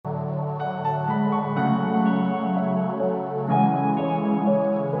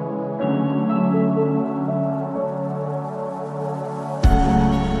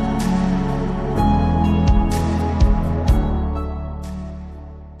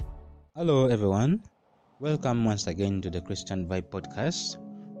Hello, everyone. Welcome once again to the Christian Vibe podcast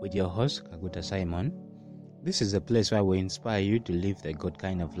with your host, Kaguta Simon. This is a place where we inspire you to live the God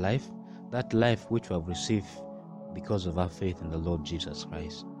kind of life, that life which we have received because of our faith in the Lord Jesus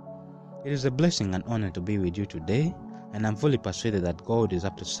Christ. It is a blessing and honor to be with you today, and I'm fully persuaded that God is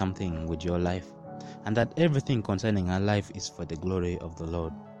up to something with your life, and that everything concerning our life is for the glory of the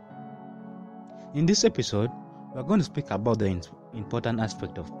Lord. In this episode, we are going to speak about the important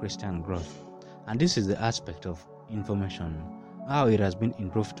aspect of Christian growth, and this is the aspect of information, how it has been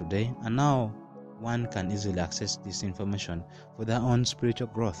improved today, and how one can easily access this information for their own spiritual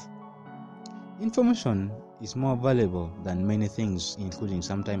growth. Information is more valuable than many things, including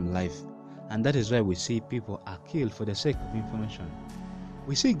sometimes life, and that is why we see people are killed for the sake of information.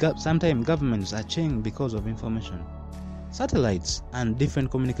 We see sometimes governments are changed because of information. Satellites and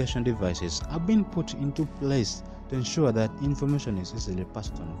different communication devices have been put into place to ensure that information is easily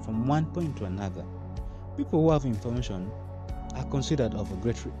passed on from one point to another. People who have information are considered of a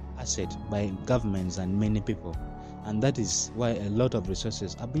great asset by governments and many people, and that is why a lot of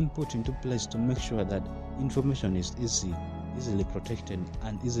resources are being put into place to make sure that information is easily protected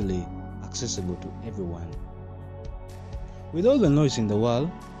and easily accessible to everyone. With all the noise in the world,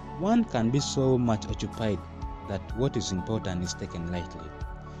 one can be so much occupied that what is important is taken lightly.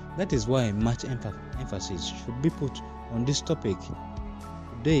 That is why much emphasis should be put on this topic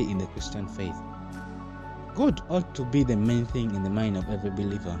today in the Christian faith. God ought to be the main thing in the mind of every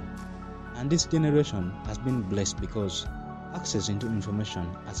believer, and this generation has been blessed because access into information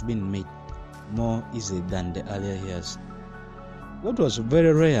has been made more easy than the earlier years. What was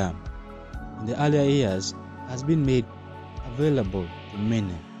very rare in the earlier years has been made available to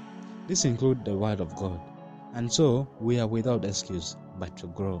many. This includes the Word of God. And so we are without excuse but to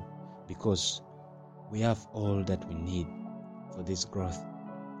grow, because we have all that we need for this growth.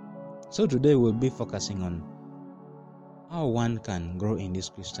 So today we'll be focusing on how one can grow in this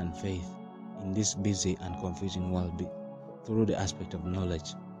Christian faith in this busy and confusing world through the aspect of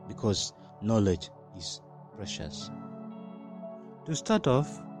knowledge, because knowledge is precious. To start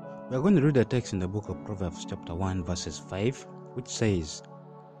off, we are going to read the text in the book of Proverbs chapter 1 verses 5, which says,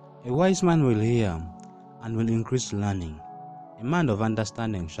 "A wise man will hear and will increase learning. A man of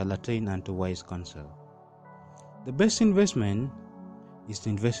understanding shall attain unto wise counsel." The best investment is to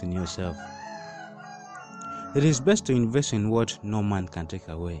invest in yourself. It is best to invest in what no man can take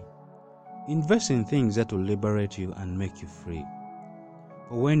away. Invest in things that will liberate you and make you free.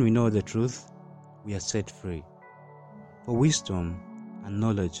 For when we know the truth, we are set free. For wisdom and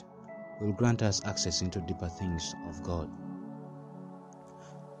knowledge will grant us access into deeper things of God.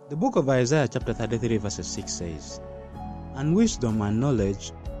 The book of Isaiah chapter 33 verses 6 says, "And wisdom and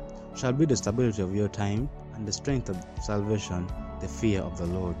knowledge shall be the stability of your time, and the strength of salvation, the fear of the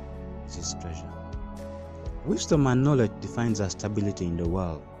Lord is his treasure." Wisdom and knowledge defines our stability in the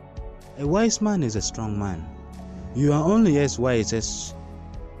world. A wise man is a strong man. You are only as wise as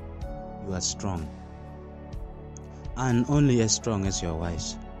you are strong, and only as strong as you are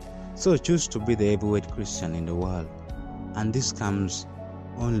wise. So choose to be the heavyweight Christian in the world, and this comes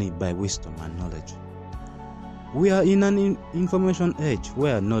only by wisdom and knowledge. We are in an information age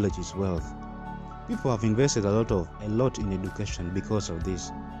where knowledge is wealth. People have invested a lot in education because of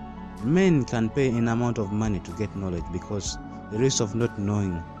this. Men can pay an amount of money to get knowledge because the risk of not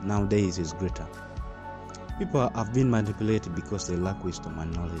knowing nowadays is greater. People have been manipulated because they lack wisdom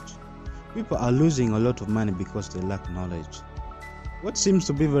and knowledge. People are losing a lot of money because they lack knowledge. What seems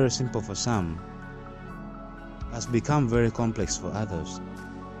to be very simple for some has become very complex for others.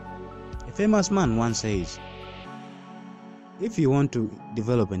 A famous man once says, "If you want to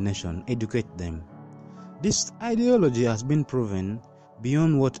develop a nation, educate them." This ideology has been proven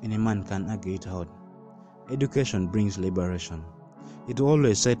beyond what any man can argue it out. Education brings liberation. It will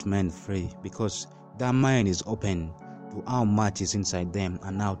always set men free because their mind is open to how much is inside them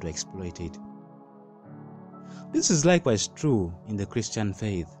and how to exploit it. This is likewise true in the Christian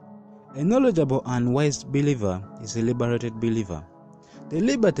faith. A knowledgeable and wise believer is a liberated believer. The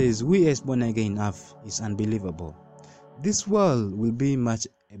liberties we as born again have is unbelievable. This world will be much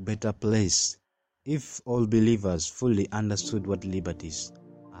a better place if all believers fully understood what liberties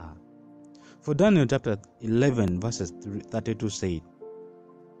are. For Daniel chapter 11 verses 32 said,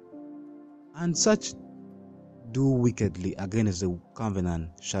 "And such do wickedly against the covenant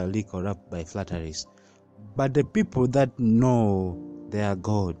shall be corrupt by flatteries. But the people that know their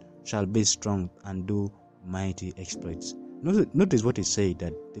God shall be strong and do mighty exploits." Notice what he said,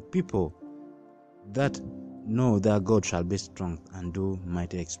 that the people that know their God shall be strong and do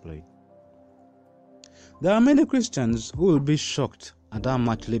mighty exploit. There are many Christians who will be shocked at how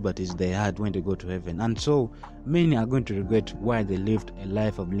much liberties they had when they go to heaven. And so many are going to regret why they lived a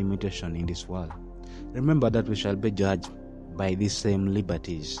life of limitation in this world. Remember that we shall be judged by these same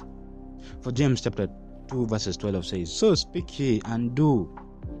liberties. For James chapter 2 verses 12 says, "So speak ye and do,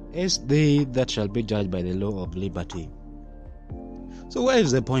 as they that shall be judged by the law of liberty." So where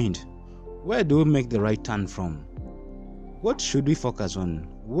is the point? Where do we make the right turn from? What should we focus on?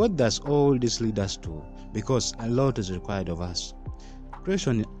 What does all this lead us to? Because a lot is required of us.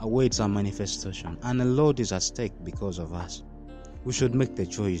 Creation awaits our manifestation, and a lot is at stake because of us. We should make the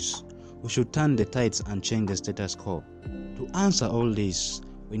choice. We should turn the tides and change the status quo. To answer all this,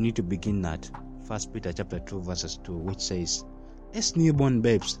 we need to begin at 1 Peter chapter 2 verses 2, which says, "As newborn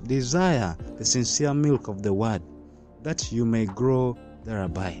babes, desire the sincere milk of the word, that you may grow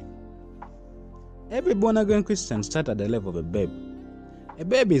thereby." Every born-again Christian starts at the level of a babe. A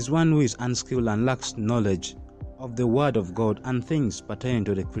babe is one who is unskilled and lacks knowledge of the word of God and things pertaining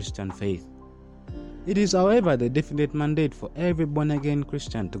to the Christian faith. It is, however, the definite mandate for every born-again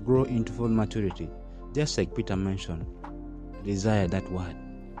Christian to grow into full maturity, just like Peter mentioned. Desire that word.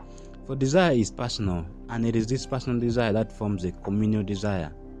 For desire is personal, and it is this personal desire that forms the communal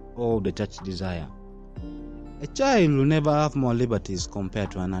desire, or the church desire. A child will never have more liberties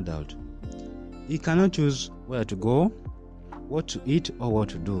compared to an adult. He cannot choose where to go, what to eat, or what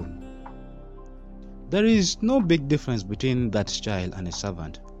to do. There is no big difference between that child and a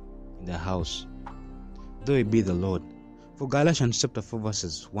servant in the house, though it be the Lord. For Galatians chapter 4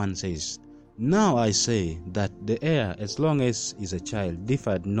 verses 1 says, "Now I say that the heir, as long as is a child,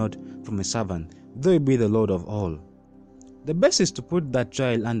 differed not from a servant, though it be the Lord of all." The best is to put that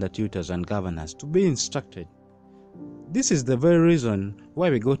child under tutors and governors, to be instructed. This is the very reason why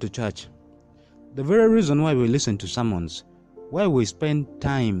we go to church, the very reason why we listen to sermons, why we spend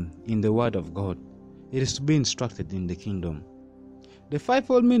time in the Word of God. It is to be instructed in the kingdom. The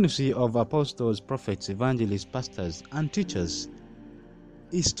fivefold ministry of apostles, prophets, evangelists, pastors, and teachers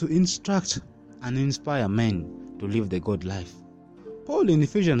is to instruct and inspire men to live the God life. Paul in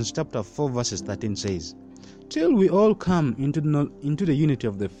Ephesians chapter 4 verses 13 says, "Till we all come into the unity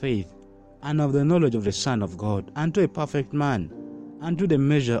of the faith and of the knowledge of the Son of God, unto a perfect man, unto the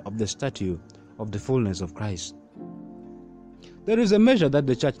measure of the stature of the fullness of Christ." There is a measure that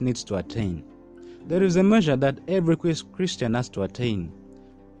the church needs to attain. There is a measure that every Christian has to attain.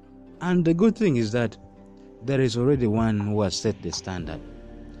 And the good thing is that there is already one who has set the standard,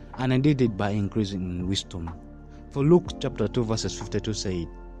 and he did it by increasing in wisdom. For Luke chapter 2 verses 52 said,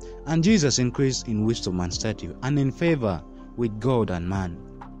 "And Jesus increased in wisdom and stature, and in favor with God and man."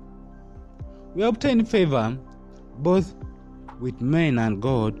 We obtain favor both with men and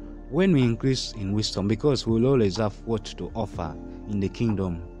God when we increase in wisdom, because we will always have what to offer in the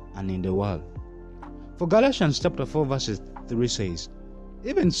kingdom and in the world. For Galatians chapter 4 verses 3 says,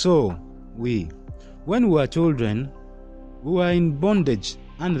 "Even so, we, when we were children, we were in bondage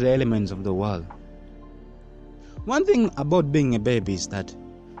under the elements of the world." One thing about being a baby is that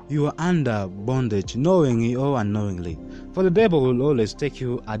you are under bondage, knowingly or unknowingly, for the devil will always take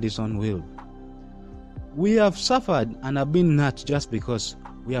you at his own will. We have suffered and have been hurt just because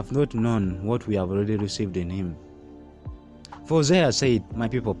we have not known what we have already received in him. For Hosea said, "My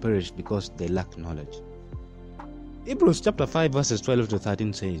people perish because they lack knowledge." Hebrews chapter 5 verses 12 to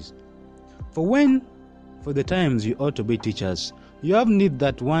 13 says, For the times you ought to be teachers, you have need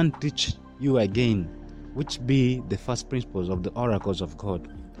that one teach you again, which be the first principles of the oracles of God,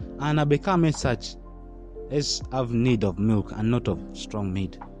 and are become as such as have need of milk and not of strong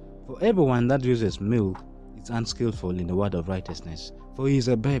meat. For everyone that uses milk is unskillful in the word of righteousness, for he is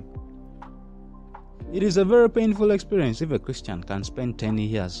a babe. It is a very painful experience if a Christian can spend 10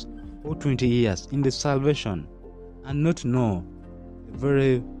 years or 20 years in the salvation and not know the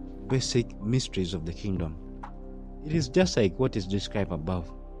very basic mysteries of the kingdom. It is just like what is described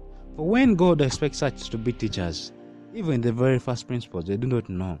above. For when God expects such to be teachers, even the very first principles they do not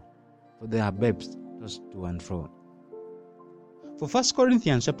know, for they are babes tossed to and fro. For 1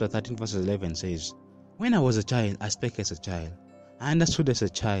 Corinthians chapter 13 verse 11 says, "When I was a child, I spake as a child, I understood as a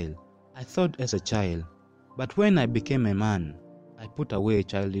child, I thought as a child, but when I became a man, I put away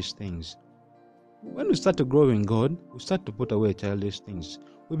childish things." When we start to grow in God, we start to put away childish things.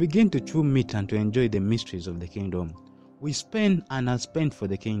 We begin to chew meat and to enjoy the mysteries of the kingdom. We spend and are spent for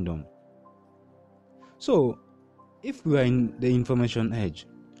the kingdom. So, if we are in the information age,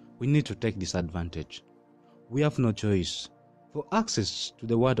 we need to take this advantage. We have no choice, for access to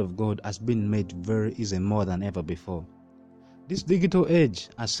the Word of God has been made very easy more than ever before. This digital age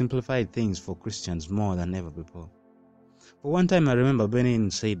has simplified things for Christians more than ever before. For one time I remember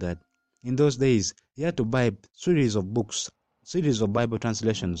Benin said that in those days he had to buy a series of books series of Bible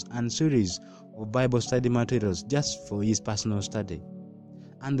translations, and series of Bible study materials just for his personal study.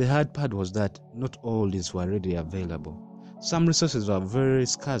 And the hard part was that not all these were readily available. Some resources were very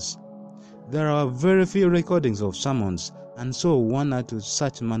scarce. There are very few recordings of sermons, and so one had to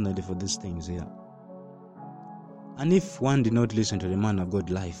search manually for these things here. And if one did not listen to the man of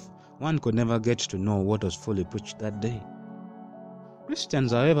God live, one could never get to know what was fully preached that day.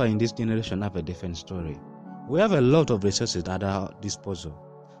 Christians, however, in this generation have a different story. We have a lot of resources at our disposal,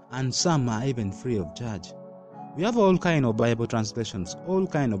 and some are even free of charge. We have all kind of Bible translations, all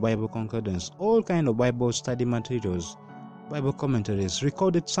kind of Bible concordance, all kind of Bible study materials, Bible commentaries,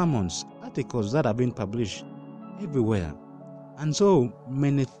 recorded sermons, articles that have been published everywhere, and so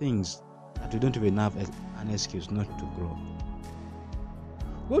many things that we don't even have an excuse not to grow.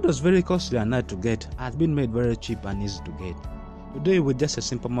 What was very costly and hard to get has been made very cheap and easy to get. Today, with just a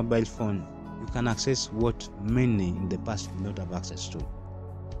simple mobile phone, you can access what many in the past did not have access to.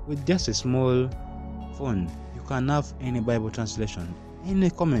 With just a small phone, you can have any Bible translation,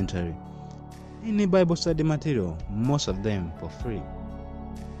 any commentary, any Bible study material, most of them for free.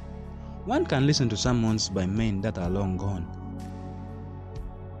 One can listen to sermons by men that are long gone.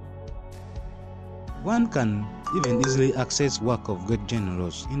 One can even easily access work of great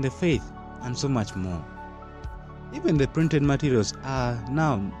generals in the faith and so much more. Even the printed materials are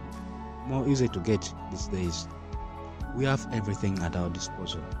now more easy to get these days. We have everything at our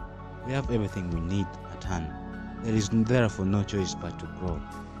disposal. We have everything we need at hand. There is therefore no choice but to grow.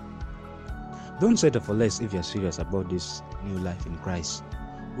 Don't settle for less if you're serious about this new life in Christ.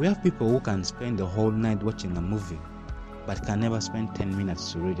 We have people who can spend the whole night watching a movie, but can never spend 10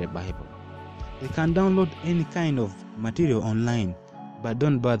 minutes to read a Bible. They can download any kind of material online, but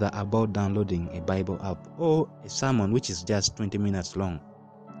don't bother about downloading a Bible app or a sermon which is just 20 minutes long.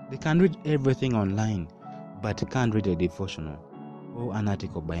 They can read everything online, but can't read a devotional or an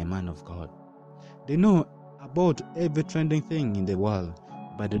article by a man of God. They know about every trending thing in the world,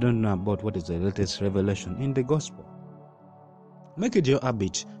 but they don't know about what is the latest revelation in the gospel. Make it your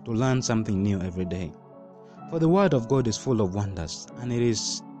habit to learn something new every day. For the word of God is full of wonders, and it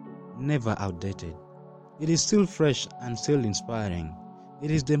is never outdated. It is still fresh and still inspiring.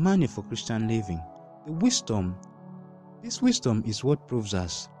 It is the manual for Christian living. This wisdom is what proves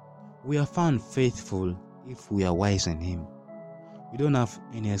us we are found faithful if we are wise in Him. We don't have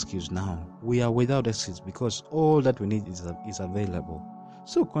any excuse now. We are without excuse because all that we need is available.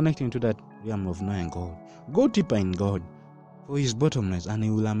 So connecting to that realm of knowing God, go deeper in God, for He is bottomless and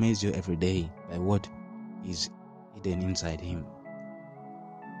He will amaze you every day by what is hidden inside Him.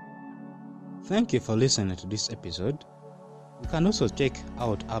 Thank you for listening to this episode. You can also check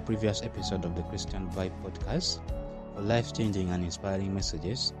out our previous episode of the Christian Vibe podcast for life-changing and inspiring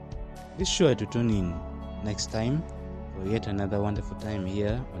messages. Be sure to tune in next time for yet another wonderful time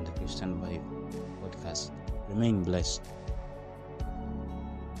here on the Christian Vibe podcast. Remain blessed.